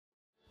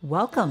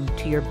Welcome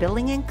to your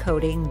Billing and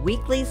Coding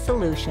Weekly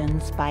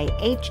Solutions by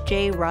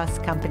H.J. Ross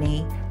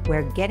Company,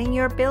 where getting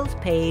your bills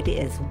paid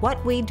is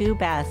what we do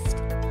best.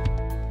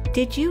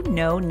 Did you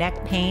know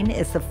neck pain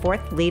is the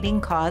fourth leading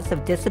cause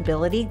of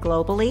disability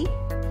globally?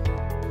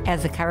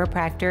 As a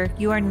chiropractor,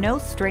 you are no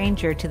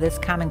stranger to this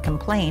common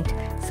complaint,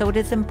 so it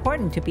is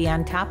important to be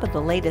on top of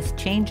the latest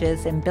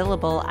changes in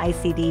billable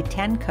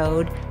ICD-10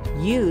 code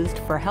used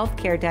for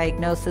healthcare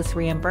diagnosis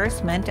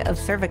reimbursement of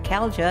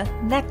cervicalgia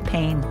neck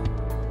pain.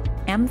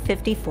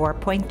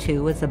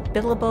 M54.2 is a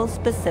billable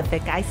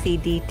specific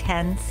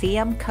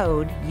ICD-10-CM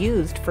code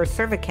used for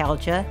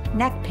cervicalgia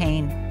neck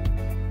pain.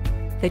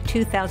 The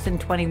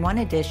 2021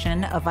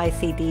 edition of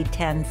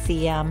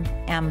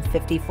ICD-10-CM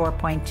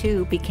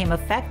M54.2 became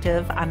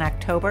effective on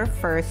October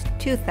 1,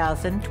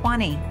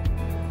 2020.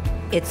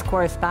 Its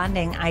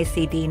corresponding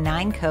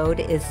ICD-9 code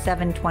is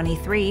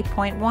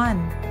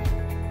 723.1.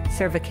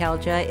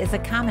 Cervicalgia is a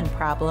common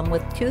problem,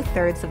 with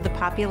 2/3 of the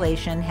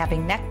population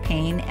having neck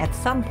pain at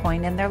some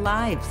point in their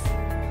lives.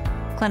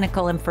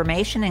 Clinical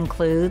information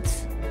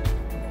includes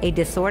a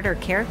disorder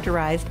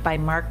characterized by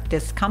marked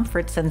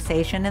discomfort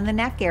sensation in the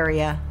neck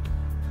area,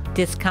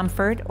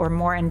 discomfort or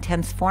more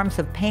intense forms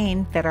of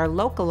pain that are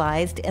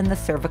localized in the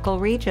cervical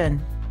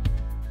region,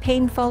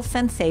 painful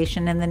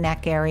sensation in the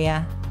neck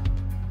area.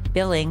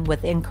 Billing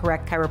with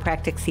incorrect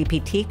chiropractic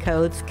CPT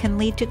codes can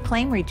lead to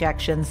claim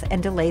rejections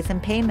and delays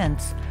in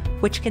payments,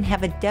 which can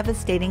have a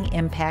devastating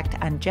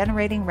impact on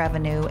generating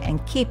revenue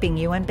and keeping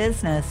you in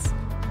business.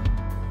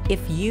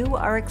 If you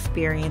are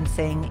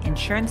experiencing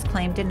insurance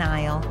claim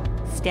denial,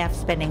 staff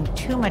spending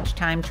too much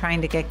time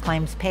trying to get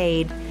claims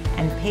paid,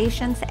 and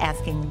patients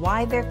asking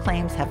why their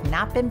claims have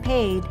not been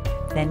paid,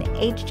 then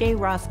H.J.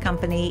 Ross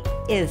Company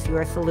is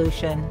your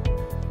solution.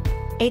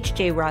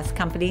 H.J. Ross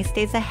Company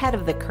stays ahead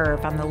of the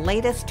curve on the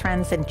latest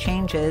trends and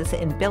changes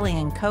in billing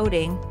and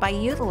coding by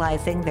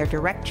utilizing their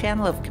direct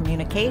channel of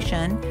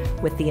communication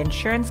with the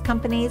insurance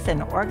companies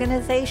and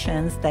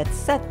organizations that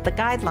set the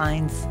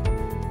guidelines.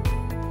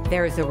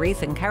 There is a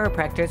reason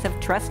chiropractors have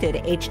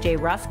trusted H.J.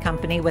 Ross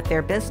Company with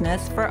their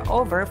business for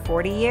over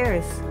 40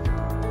 years.